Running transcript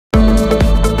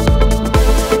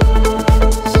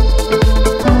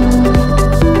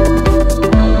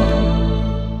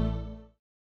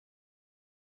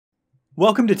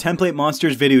Welcome to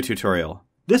TemplateMonster's video tutorial.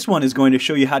 This one is going to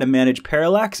show you how to manage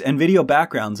parallax and video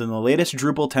backgrounds in the latest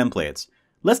Drupal templates.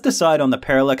 Let's decide on the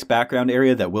parallax background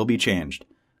area that will be changed.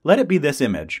 Let it be this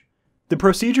image. The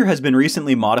procedure has been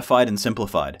recently modified and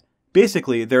simplified.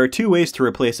 Basically, there are two ways to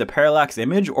replace a parallax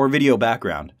image or video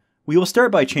background. We will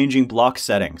start by changing block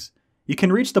settings. You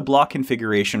can reach the block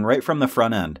configuration right from the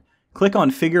front end. Click on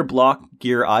Figure Block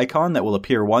Gear icon that will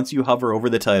appear once you hover over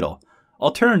the title.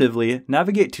 Alternatively,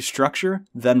 navigate to Structure,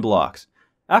 then Blocks.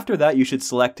 After that, you should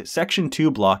select Section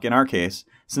 2 block in our case,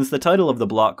 since the title of the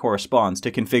block corresponds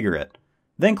to configure it.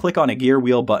 Then click on a gear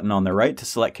wheel button on the right to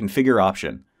select Configure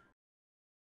option.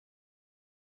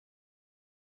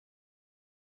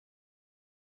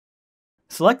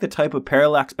 Select the type of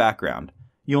parallax background.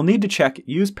 You'll need to check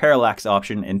Use Parallax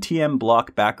option in TM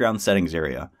Block Background Settings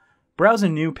area. Browse a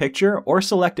new picture or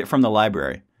select it from the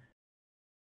library.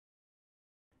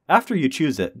 After you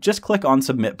choose it, just click on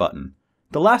Submit button.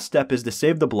 The last step is to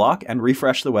save the block and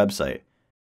refresh the website.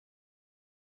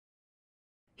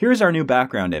 Here's our new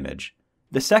background image.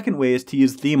 The second way is to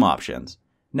use theme options.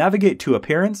 Navigate to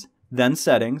Appearance, then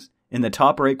Settings, in the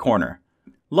top right corner.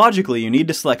 Logically, you need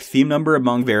to select theme number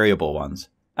among variable ones.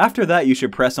 After that, you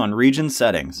should press on Region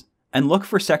Settings, and look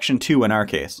for Section 2 in our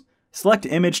case. Select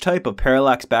Image Type of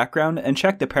Parallax Background and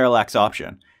check the Parallax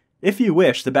option. If you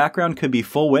wish, the background could be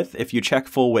full width if you check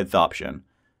Full Width option.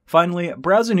 Finally,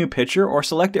 browse a new picture or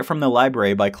select it from the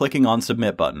library by clicking on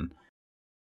Submit button.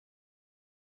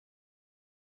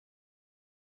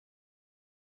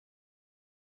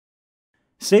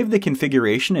 Save the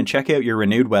configuration and check out your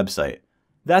renewed website.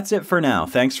 That's it for now,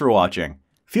 thanks for watching.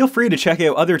 Feel free to check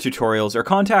out other tutorials or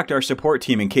contact our support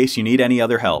team in case you need any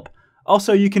other help.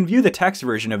 Also, you can view the text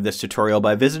version of this tutorial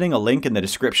by visiting a link in the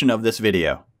description of this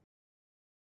video.